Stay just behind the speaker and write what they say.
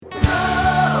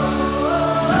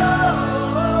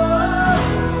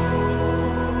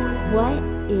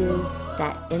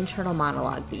that internal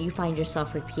monologue that you find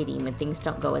yourself repeating when things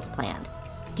don't go as planned?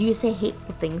 Do you say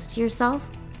hateful things to yourself?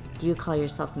 Do you call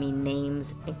yourself mean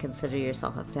names and consider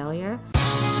yourself a failure?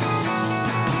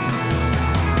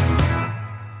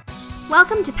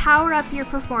 Welcome to Power Up Your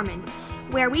Performance,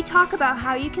 where we talk about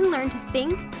how you can learn to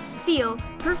think, feel,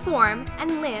 perform,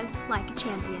 and live like a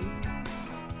champion.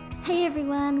 Hey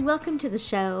everyone, welcome to the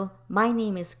show. My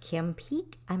name is Kim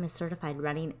Peek. I'm a certified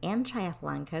running and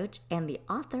triathlon coach and the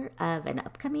author of an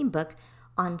upcoming book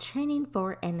on training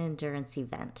for an endurance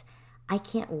event. I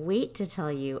can't wait to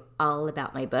tell you all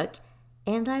about my book,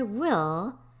 and I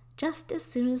will just as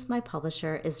soon as my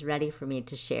publisher is ready for me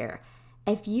to share.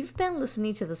 If you've been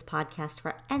listening to this podcast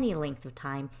for any length of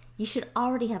time, you should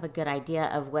already have a good idea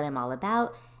of what I'm all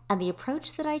about and the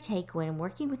approach that I take when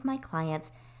working with my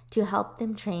clients to help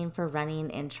them train for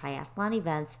running and triathlon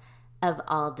events of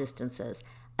all distances.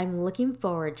 I'm looking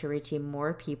forward to reaching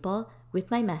more people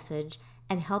with my message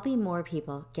and helping more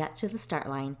people get to the start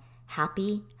line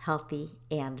happy, healthy,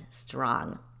 and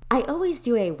strong. I always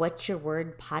do a What's Your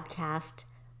Word podcast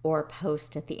or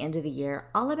post at the end of the year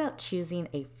all about choosing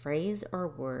a phrase or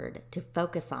word to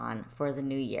focus on for the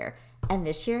new year, and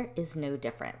this year is no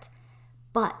different.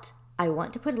 But I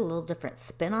want to put a little different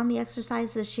spin on the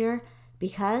exercise this year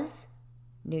because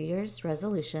New Year's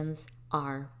resolutions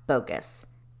are bogus.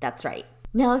 That's right.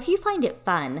 Now, if you find it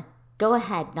fun, go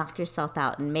ahead, knock yourself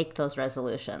out and make those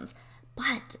resolutions.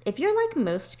 But if you're like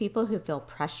most people who feel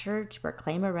pressured to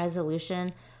proclaim a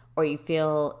resolution, or you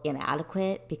feel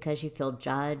inadequate because you feel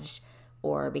judged,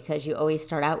 or because you always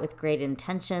start out with great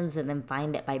intentions and then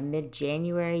find that by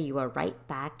mid-January you are right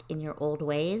back in your old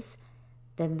ways,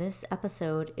 then this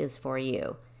episode is for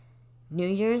you. New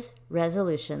Year's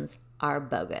resolutions are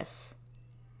bogus.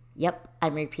 Yep,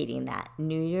 I'm repeating that.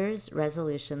 New Year's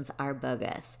resolutions are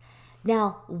bogus.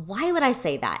 Now, why would I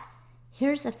say that?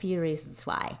 Here's a few reasons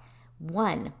why.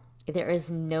 1, there is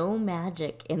no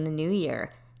magic in the new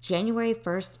year. January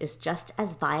 1st is just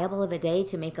as viable of a day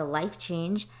to make a life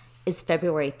change as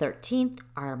February 13th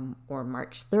or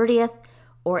March 30th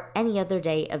or any other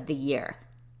day of the year.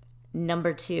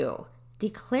 Number 2,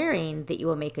 declaring that you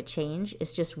will make a change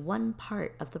is just one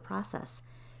part of the process.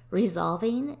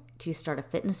 Resolving to start a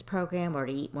fitness program or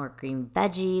to eat more green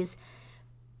veggies,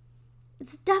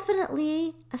 it's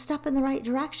definitely a step in the right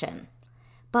direction.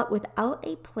 But without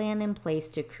a plan in place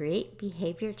to create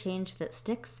behavior change that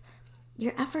sticks,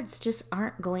 your efforts just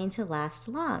aren't going to last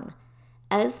long.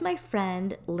 As my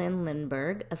friend Lynn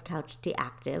Lindberg of Couch to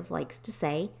Active likes to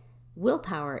say,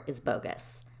 willpower is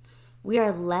bogus. We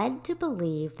are led to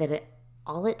believe that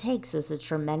all it takes is a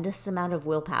tremendous amount of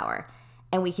willpower,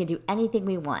 and we can do anything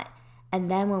we want.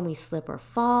 And then when we slip or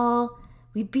fall,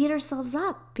 we beat ourselves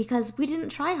up because we didn't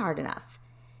try hard enough.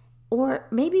 Or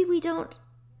maybe we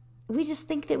just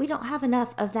think that we don't have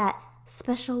enough of that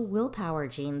special willpower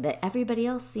gene that everybody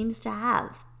else seems to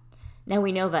have. Now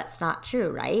we know that's not true,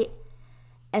 right?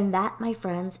 And that, my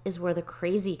friends, is where the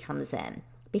crazy comes in,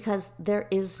 because there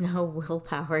is no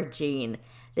willpower gene.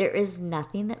 There is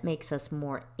nothing that makes us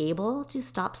more able to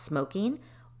stop smoking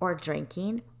or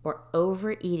drinking or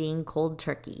overeating cold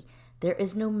turkey. There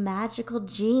is no magical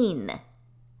gene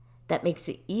that makes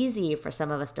it easy for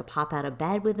some of us to pop out of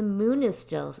bed when the moon is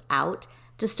still out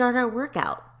to start our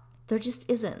workout. There just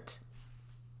isn't.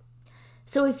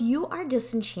 So if you are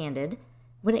disenchanted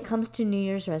when it comes to New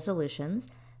Year's resolutions,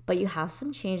 but you have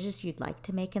some changes you'd like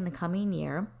to make in the coming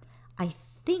year, I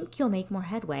think you'll make more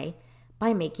headway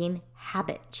by making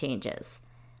habit changes.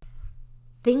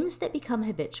 Things that become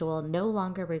habitual no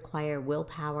longer require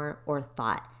willpower or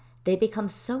thought. They become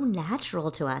so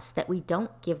natural to us that we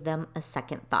don't give them a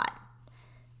second thought.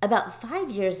 About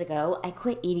 5 years ago, I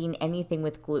quit eating anything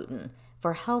with gluten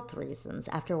for health reasons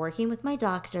after working with my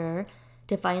doctor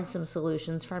to find some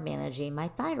solutions for managing my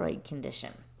thyroid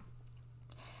condition.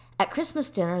 At Christmas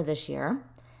dinner this year,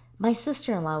 my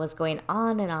sister-in-law was going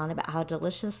on and on about how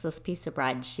delicious this piece of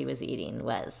bread she was eating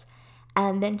was.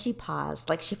 And then she paused,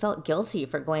 like she felt guilty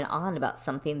for going on about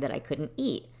something that I couldn't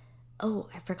eat. "Oh,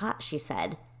 I forgot," she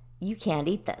said. "You can't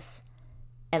eat this."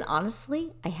 And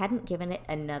honestly, I hadn't given it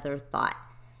another thought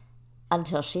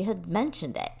until she had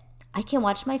mentioned it. I can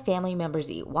watch my family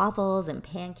members eat waffles and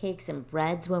pancakes and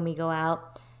breads when we go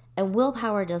out, and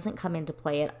willpower doesn't come into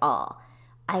play at all.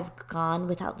 I've gone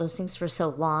without those things for so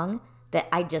long that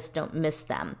I just don't miss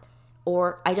them.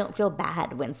 Or I don't feel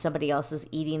bad when somebody else is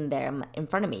eating them in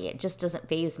front of me. It just doesn't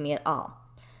faze me at all.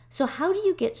 So how do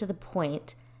you get to the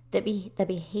point that the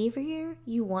behavior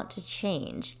you want to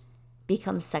change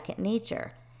becomes second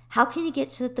nature? How can you get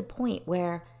to the point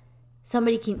where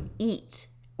somebody can eat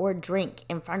or drink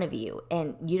in front of you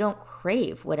and you don't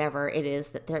crave whatever it is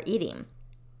that they're eating.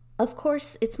 Of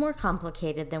course, it's more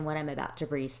complicated than what I'm about to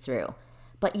breeze through,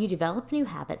 but you develop new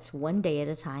habits one day at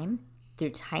a time through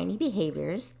tiny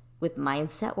behaviors with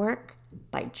mindset work,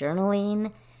 by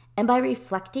journaling, and by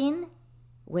reflecting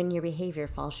when your behavior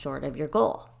falls short of your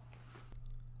goal.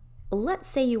 Let's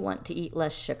say you want to eat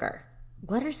less sugar.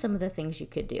 What are some of the things you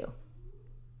could do?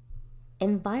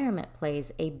 Environment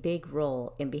plays a big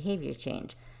role in behavior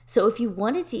change. So if you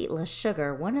wanted to eat less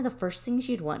sugar, one of the first things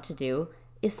you'd want to do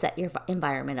is set your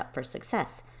environment up for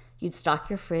success. You'd stock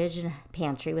your fridge and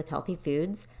pantry with healthy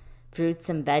foods, fruits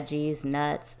and veggies,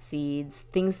 nuts, seeds,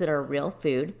 things that are real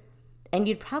food. And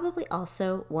you'd probably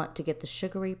also want to get the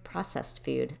sugary processed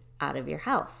food out of your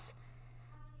house.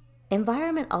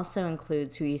 Environment also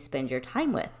includes who you spend your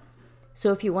time with.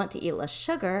 So if you want to eat less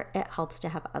sugar, it helps to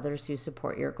have others who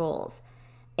support your goals.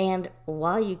 And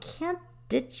while you can't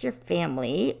ditch your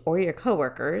family or your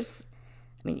coworkers,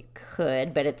 I mean, you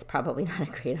could, but it's probably not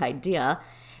a great idea.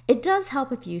 It does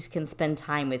help if you can spend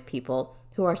time with people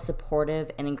who are supportive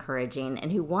and encouraging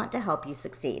and who want to help you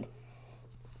succeed.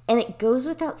 And it goes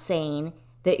without saying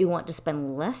that you want to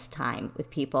spend less time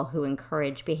with people who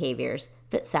encourage behaviors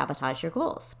that sabotage your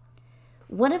goals.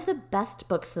 One of the best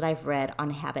books that I've read on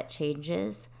habit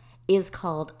changes is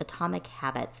called Atomic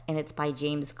Habits, and it's by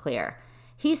James Clear.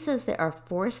 He says there are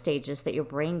 4 stages that your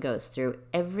brain goes through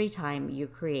every time you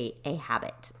create a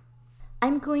habit.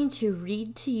 I'm going to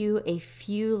read to you a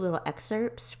few little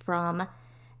excerpts from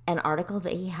an article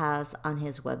that he has on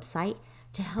his website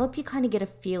to help you kind of get a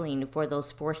feeling for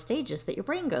those 4 stages that your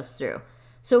brain goes through.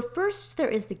 So first, there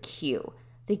is the cue.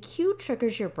 The cue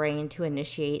triggers your brain to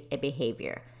initiate a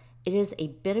behavior. It is a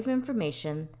bit of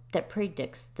information that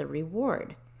predicts the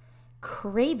reward.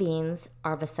 Cravings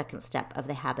are the second step of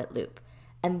the habit loop,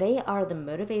 and they are the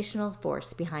motivational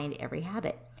force behind every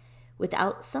habit.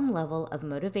 Without some level of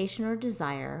motivation or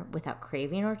desire, without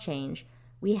craving or change,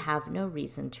 we have no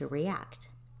reason to react.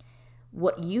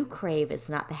 What you crave is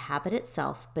not the habit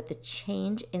itself, but the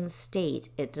change in state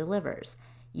it delivers.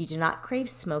 You do not crave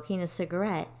smoking a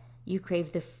cigarette, you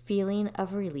crave the feeling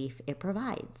of relief it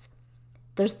provides.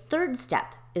 The third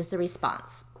step is the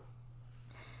response.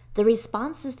 The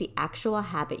response is the actual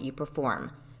habit you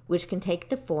perform, which can take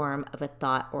the form of a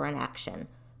thought or an action.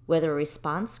 Whether a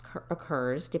response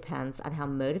occurs depends on how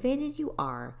motivated you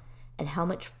are and how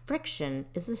much friction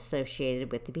is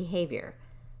associated with the behavior.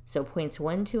 So points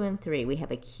 1, 2, and 3, we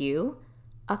have a cue,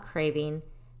 a craving,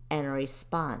 and a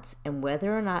response. And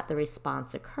whether or not the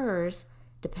response occurs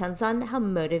depends on how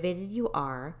motivated you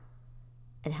are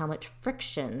and how much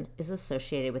friction is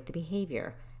associated with the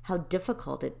behavior, how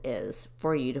difficult it is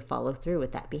for you to follow through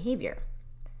with that behavior.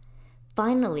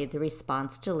 Finally, the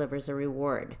response delivers a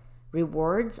reward.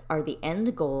 Rewards are the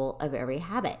end goal of every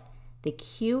habit. The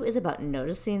cue is about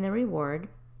noticing the reward.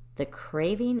 The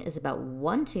craving is about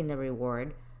wanting the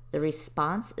reward. The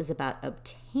response is about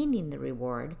obtaining the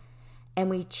reward. And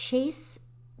we chase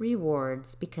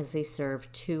rewards because they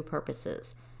serve 2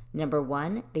 purposes. Number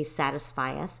 1, they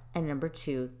satisfy us, and number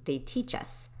 2, they teach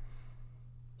us.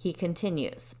 He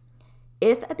continues,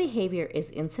 if a behavior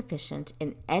is insufficient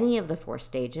in any of the 4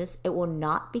 stages, it will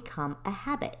not become a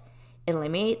habit.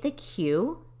 Eliminate the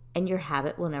cue, and your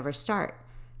habit will never start.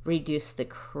 Reduce the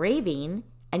craving,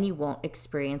 and you won't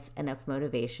experience enough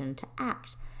motivation to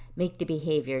act. Make the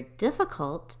behavior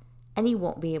difficult, and you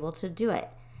won't be able to do it.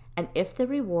 And if the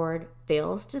reward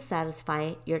fails to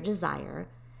satisfy your desire,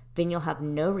 then you'll have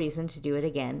no reason to do it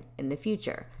again in the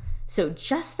future. So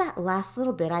just that last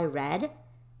little bit I read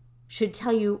should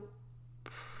tell you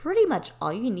pretty much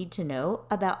all you need to know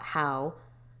about how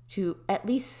to at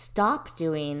least stop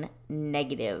doing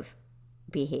negative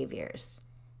behaviors.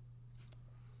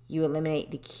 You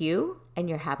eliminate the cue and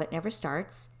your habit never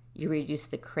starts. You reduce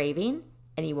the craving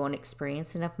and you won't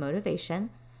experience enough motivation.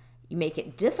 You make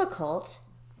it difficult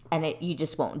and you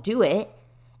just won't do it.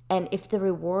 And if the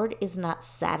reward is not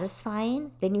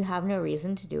satisfying, then you have no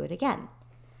reason to do it again.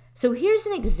 So here's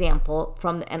an example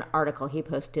from an article he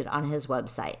posted on his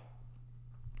website.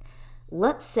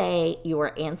 Let's say you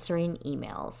are answering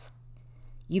emails.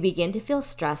 You begin to feel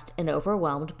stressed and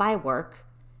overwhelmed by work,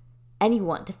 and you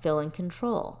want to feel in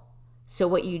control. So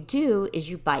what you do is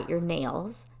you bite your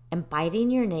nails, and biting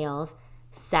your nails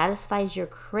satisfies your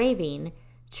craving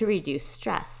to reduce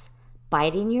stress.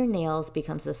 Biting your nails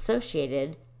becomes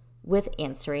associated with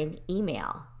answering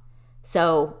email.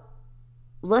 So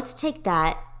let's take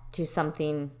that to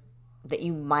something that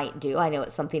you might do. I know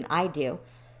it's something I do.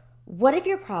 What if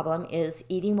your problem is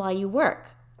eating while you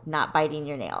work, not biting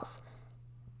your nails?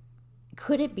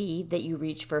 Could it be that you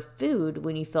reach for food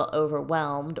when you feel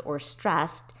overwhelmed or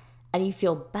stressed, and you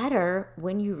feel better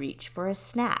when you reach for a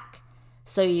snack?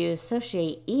 So you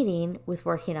associate eating with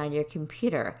working on your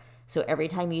computer. So every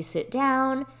time you sit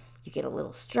down, you get a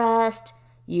little stressed.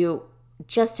 You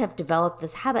just have developed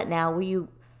this habit now where you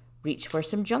reach for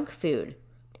some junk food,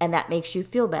 and that makes you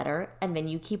feel better, and then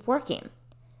you keep working.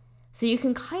 So you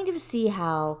can kind of see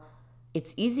how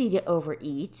it's easy to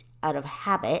overeat out of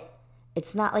habit.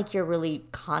 It's not like you're really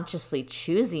consciously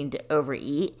choosing to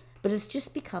overeat, but it's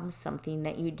just become something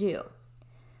that you do.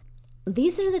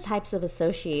 These are the types of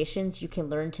associations you can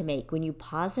learn to make when you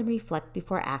pause and reflect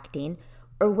before acting,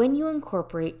 or when you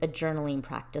incorporate a journaling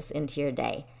practice into your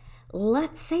day.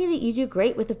 Let's say that you do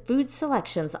great with the food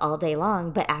selections all day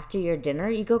long, but after your dinner,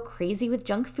 you go crazy with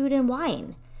junk food and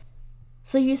wine.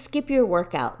 So you skip your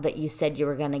workout that you said you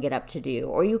were going to get up to do,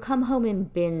 or you come home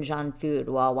and binge on food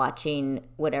while watching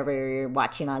whatever you're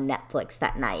watching on Netflix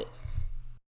that night.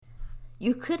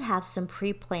 You could have some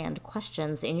pre-planned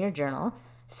questions in your journal.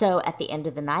 So at the end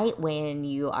of the night, when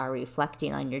you are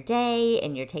reflecting on your day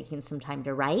and you're taking some time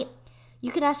to write,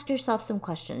 you could ask yourself some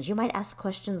questions. You might ask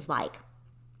questions like,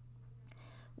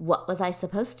 what was I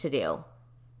supposed to do?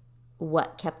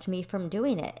 What kept me from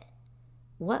doing it?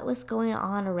 What was going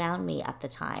on around me at the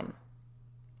time?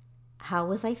 How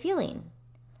was I feeling?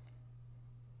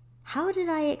 How did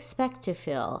I expect to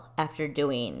feel after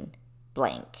doing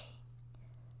blank?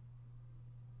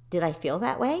 Did I feel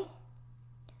that way?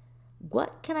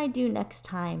 What can I do next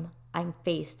time I'm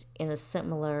faced in a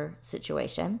similar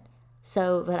situation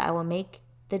so that I will make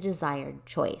the desired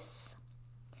choice?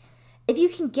 If you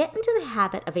can get into the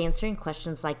habit of answering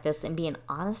questions like this and being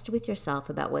honest with yourself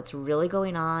about what's really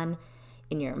going on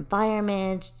in your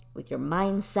environment, with your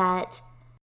mindset,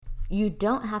 you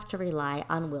don't have to rely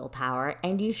on willpower,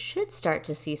 and you should start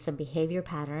to see some behavior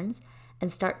patterns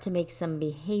and start to make some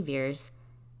behaviors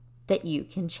that you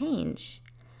can change.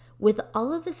 With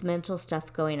all of this mental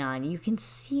stuff going on, you can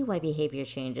see why behavior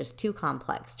change is too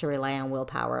complex to rely on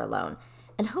willpower alone.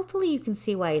 And hopefully you can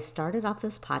see why I started off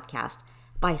this podcast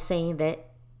by saying that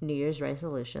New Year's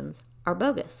resolutions are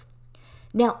bogus.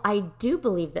 Now, I do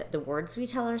believe that the words we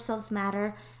tell ourselves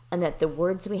matter, and that the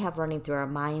words we have running through our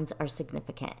minds are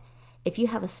significant. If you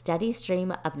have a steady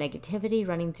stream of negativity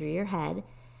running through your head,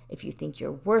 if you think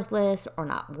you're worthless or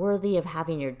not worthy of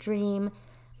having your dream,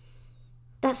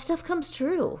 that stuff comes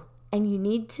true. And you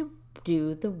need to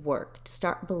do the work to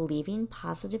start believing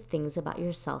positive things about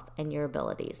yourself and your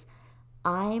abilities.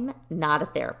 I'm not a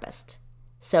therapist.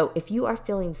 So if you are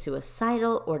feeling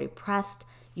suicidal or depressed,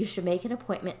 you should make an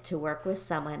appointment to work with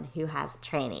someone who has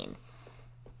training.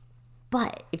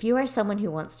 But if you are someone who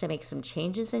wants to make some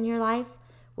changes in your life,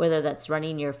 whether that's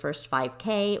running your first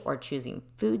 5K or choosing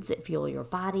foods that fuel your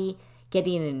body,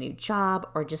 getting a new job,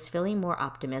 or just feeling more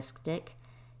optimistic,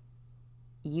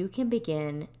 you can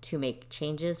begin to make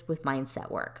changes with mindset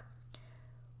work.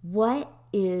 What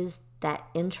is that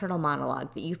internal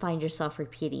monologue that you find yourself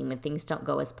repeating when things don't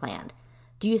go as planned?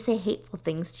 Do you say hateful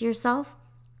things to yourself?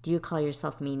 Do you call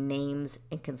yourself mean names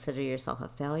and consider yourself a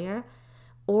failure?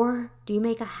 Or do you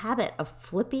make a habit of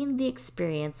flipping the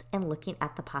experience and looking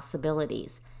at the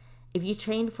possibilities? If you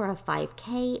trained for a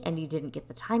 5K and you didn't get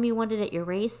the time you wanted at your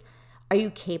race, are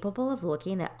you capable of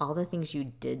looking at all the things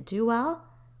you did do well?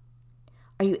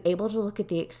 Are you able to look at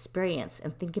the experience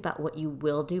and think about what you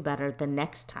will do better the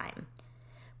next time?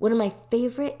 One of my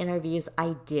favorite interviews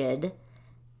I did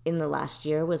in the last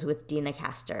year was with Deena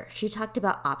Kastor. She talked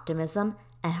about optimism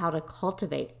and how to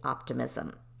cultivate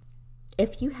optimism.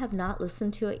 If you have not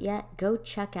listened to it yet, go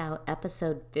check out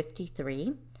episode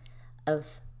 53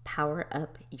 of Power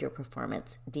Up Your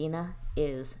Performance. Deena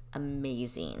is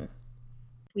amazing.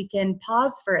 We can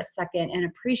pause for a second and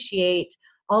appreciate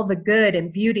all the good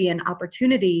and beauty and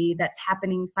opportunity that's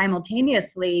happening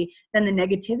simultaneously, then the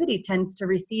negativity tends to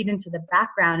recede into the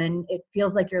background and it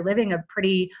feels like you're living a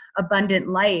pretty abundant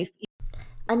life.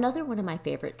 Another one of my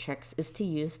favorite tricks is to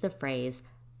use the phrase,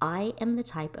 I am the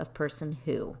type of person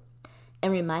who,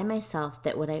 and remind myself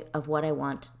that of what I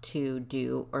want to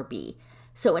do or be.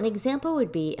 So an example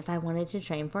would be if I wanted to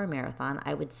train for a marathon,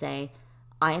 I would say,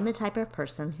 I am the type of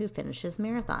person who finishes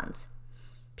marathons.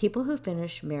 People who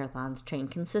finish marathons train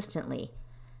consistently.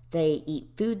 They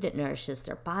eat food that nourishes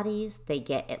their bodies, they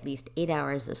get at least 8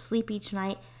 hours of sleep each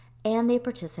night, and they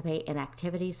participate in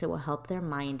activities that will help their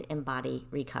mind and body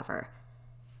recover.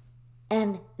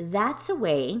 And that's a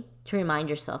way to remind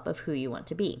yourself of who you want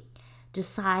to be.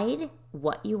 Decide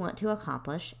what you want to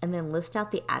accomplish and then list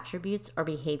out the attributes or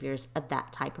behaviors of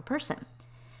that type of person.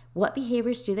 What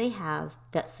behaviors do they have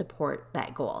that support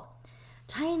that goal?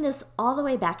 Tying this all the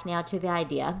way back now to the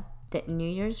idea that New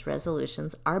Year's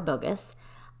resolutions are bogus,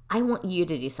 I want you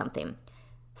to do something.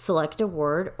 Select a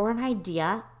word or an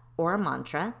idea or a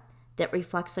mantra that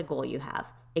reflects a goal you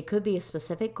have. It could be a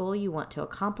specific goal you want to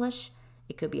accomplish.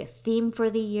 It could be a theme for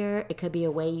the year. It could be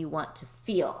a way you want to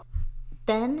feel.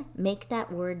 Then make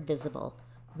that word visible.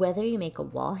 Whether you make a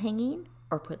wall hanging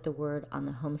or put the word on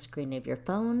the home screen of your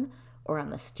phone or on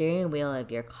the steering wheel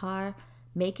of your car,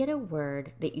 make it a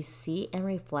word that you see and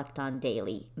reflect on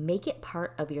daily. Make it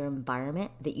part of your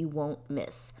environment that you won't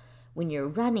miss. When you're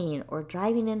running or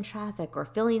driving in traffic or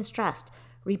feeling stressed,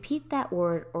 repeat that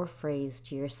word or phrase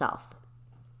to yourself.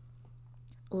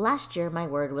 Last year, my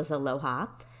word was aloha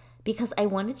because I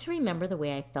wanted to remember the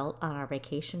way I felt on our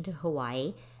vacation to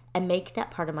Hawaii and make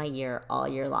that part of my year all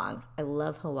year long. I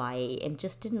love Hawaii and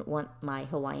just didn't want my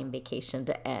Hawaiian vacation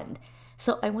to end.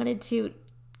 So I wanted to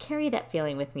carry that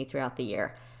feeling with me throughout the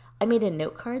year. I made a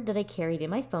note card that I carried in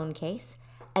my phone case,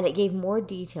 and it gave more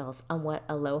details on what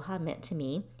aloha meant to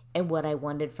me and what I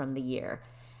wanted from the year.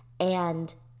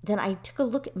 And then I took a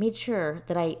look, made sure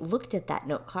that I looked at that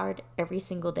note card every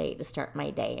single day to start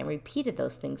my day and repeated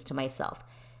those things to myself.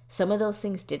 Some of those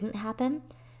things didn't happen,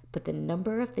 but the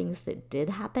number of things that did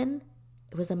happen,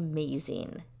 it was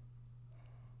amazing.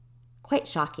 Quite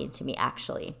shocking to me,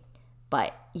 actually.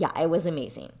 But yeah, it was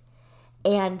amazing.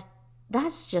 And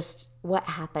that's just what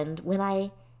happened when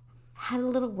I had a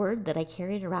little word that I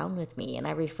carried around with me and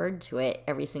I referred to it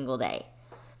every single day.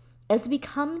 As we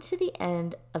come to the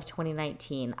end of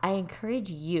 2019, I encourage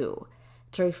you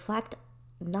to reflect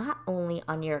not only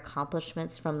on your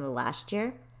accomplishments from the last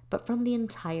year, but from the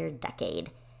entire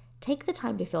decade. Take the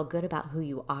time to feel good about who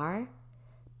you are,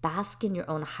 bask in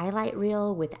your own highlight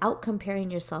reel without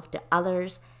comparing yourself to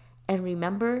others, and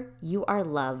remember you are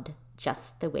loved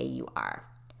just the way you are.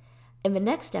 In the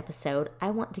next episode, I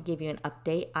want to give you an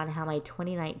update on how my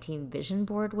 2019 vision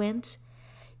board went.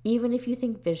 Even if you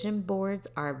think vision boards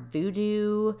are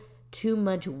voodoo, too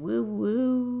much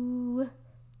woo-woo,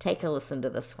 take a listen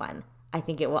to this one. I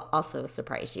think it will also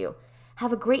surprise you.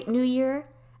 Have a great new year,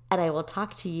 and I will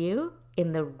talk to you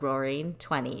in the roaring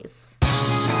 20s.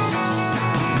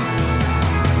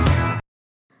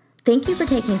 Thank you for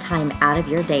taking time out of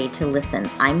your day to listen.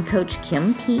 I'm Coach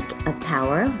Kim Peek of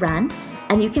Power of Run,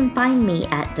 and you can find me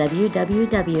at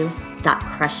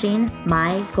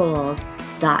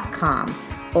www.crushingmygoals.com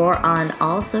or on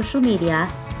all social media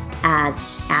as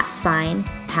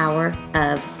 @Power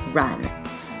of Run.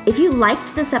 If you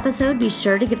liked this episode, be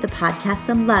sure to give the podcast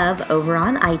some love over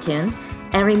on iTunes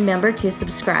and remember to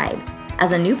subscribe.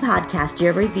 As a new podcast,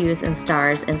 your reviews and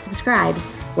stars and subscribes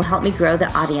will help me grow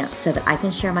the audience so that I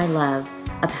can share my love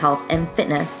of health and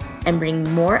fitness and bring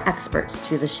more experts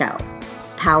to the show.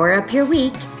 Power up your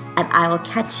week, and I will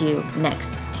catch you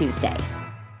next Tuesday.